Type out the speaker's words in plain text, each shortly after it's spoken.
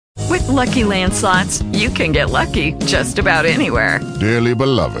Lucky Land Slots, you can get lucky just about anywhere. Dearly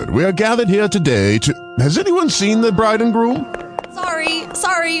beloved, we are gathered here today to... Has anyone seen the bride and groom?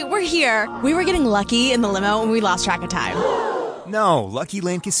 Sorry, we're here. We were getting lucky in the limo and we lost track of time. No, Lucky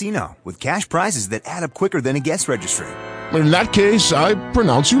Land Casino, with cash prizes that add up quicker than a guest registry. In that case, I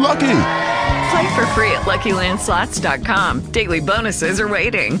pronounce you lucky. Play for free at LuckyLandSlots.com. Daily bonuses are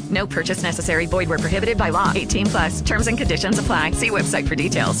waiting. No purchase necessary. Void where prohibited by law. 18 plus. Terms and conditions apply. See website for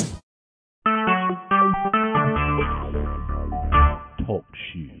details. Talk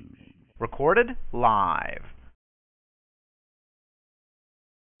shoes. Recorded live.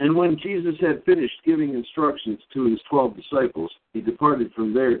 And when Jesus had finished giving instructions to his 12 disciples, he departed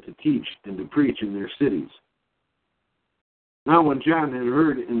from there to teach and to preach in their cities. Now when John had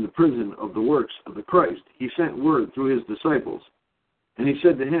heard in the prison of the works of the Christ, he sent word through his disciples. And he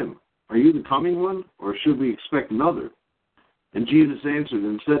said to him, Are you the coming one, or should we expect another? And Jesus answered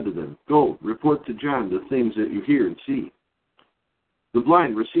and said to them, Go, report to John the things that you hear and see. The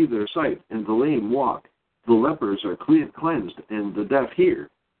blind receive their sight, and the lame walk. The lepers are cleansed, and the deaf hear.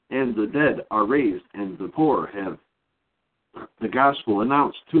 And the dead are raised, and the poor have the gospel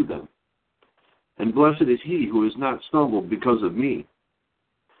announced to them. And blessed is he who is not stumbled because of me.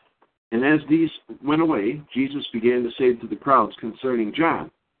 And as these went away, Jesus began to say to the crowds concerning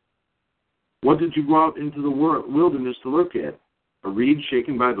John, What did you go out into the wilderness to look at? A reed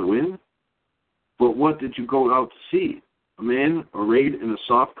shaken by the wind? But what did you go out to see? A man arrayed in a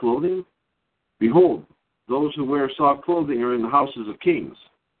soft clothing? Behold, those who wear soft clothing are in the houses of kings.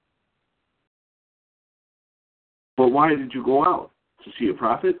 But why did you go out? To see a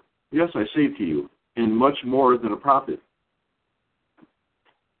prophet? Yes, I say to you, and much more than a prophet.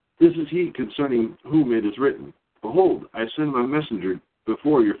 This is he concerning whom it is written, Behold, I send my messenger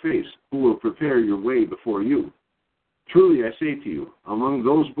before your face, who will prepare your way before you. Truly I say to you, among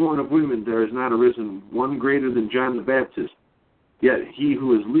those born of women there has not arisen one greater than John the Baptist, yet he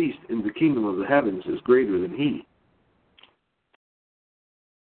who is least in the kingdom of the heavens is greater than he.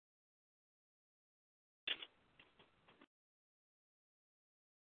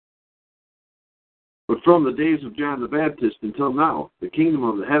 But from the days of John the Baptist until now, the kingdom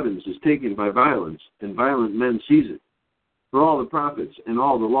of the heavens is taken by violence, and violent men seize it. For all the prophets and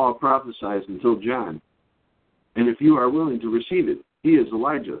all the law prophesied until John. And if you are willing to receive it, he is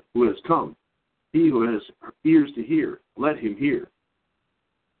Elijah who has come. He who has ears to hear, let him hear.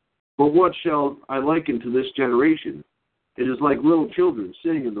 But what shall I liken to this generation? It is like little children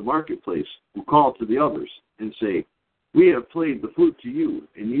sitting in the marketplace, who call to the others, and say, We have played the flute to you,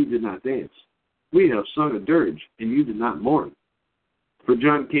 and you did not dance. We have sung a dirge, and you did not mourn. For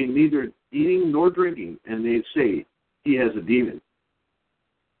John came neither eating nor drinking, and they say, He has a demon.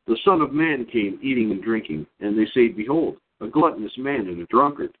 The Son of Man came eating and drinking, and they say, Behold, a gluttonous man and a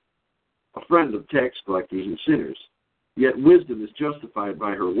drunkard, a friend of tax collectors and sinners. Yet wisdom is justified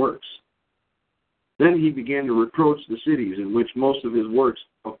by her works. Then he began to reproach the cities in which most of his works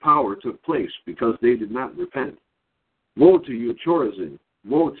of power took place, because they did not repent. Woe to you, Chorazin!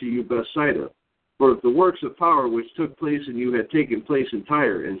 Woe to you, Bethsaida! For if the works of power which took place in you had taken place in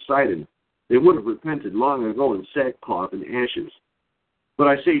Tyre and Sidon, they would have repented long ago in sackcloth and ashes. But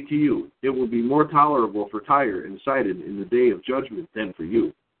I say to you, it will be more tolerable for Tyre and Sidon in the day of judgment than for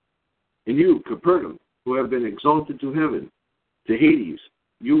you. And you, Capernaum, who have been exalted to heaven, to Hades,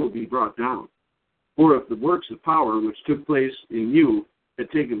 you will be brought down. For if the works of power which took place in you had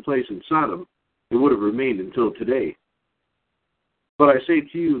taken place in Sodom, it would have remained until today. But I say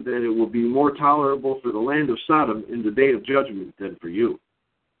to you that it will be more tolerable for the land of Sodom in the day of judgment than for you.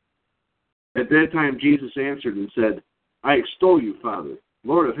 At that time Jesus answered and said, I extol you, Father,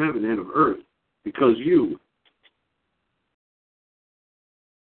 Lord of heaven and of earth, because you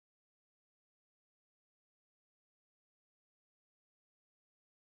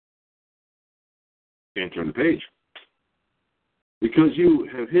can't turn the page. Because you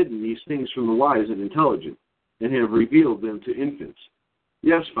have hidden these things from the wise and intelligent, and have revealed them to infants.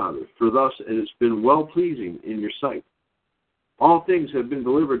 Yes, Father, for thus it has been well-pleasing in your sight. All things have been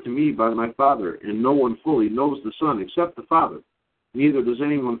delivered to me by my Father, and no one fully knows the Son except the Father. Neither does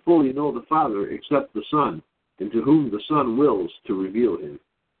anyone fully know the Father except the Son, and to whom the Son wills to reveal him.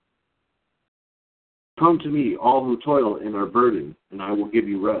 Come to me, all who toil and are burdened, and I will give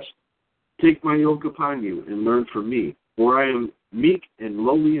you rest. Take my yoke upon you and learn from me, for I am meek and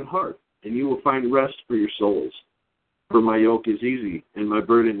lowly in heart, and you will find rest for your souls. For my yoke is easy, and my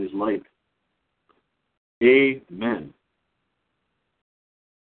burden is light. Amen.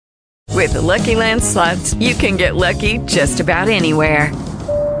 With the Lucky Land Slots, you can get lucky just about anywhere.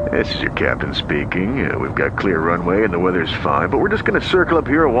 This is your captain speaking. We've got clear runway and the weather's fine, but we're just going to circle up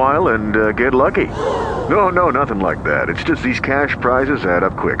here a while and get lucky. No, nothing like that. It's just these cash prizes add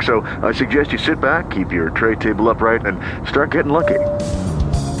up quick. So I suggest you sit back, keep your tray table upright, and start getting lucky.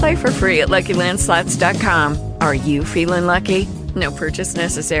 Play for free at LuckyLandSlots.com. Are you feeling lucky? No purchase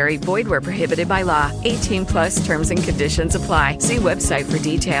necessary. Void where prohibited by law. 18+ terms and conditions apply. See website for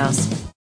details.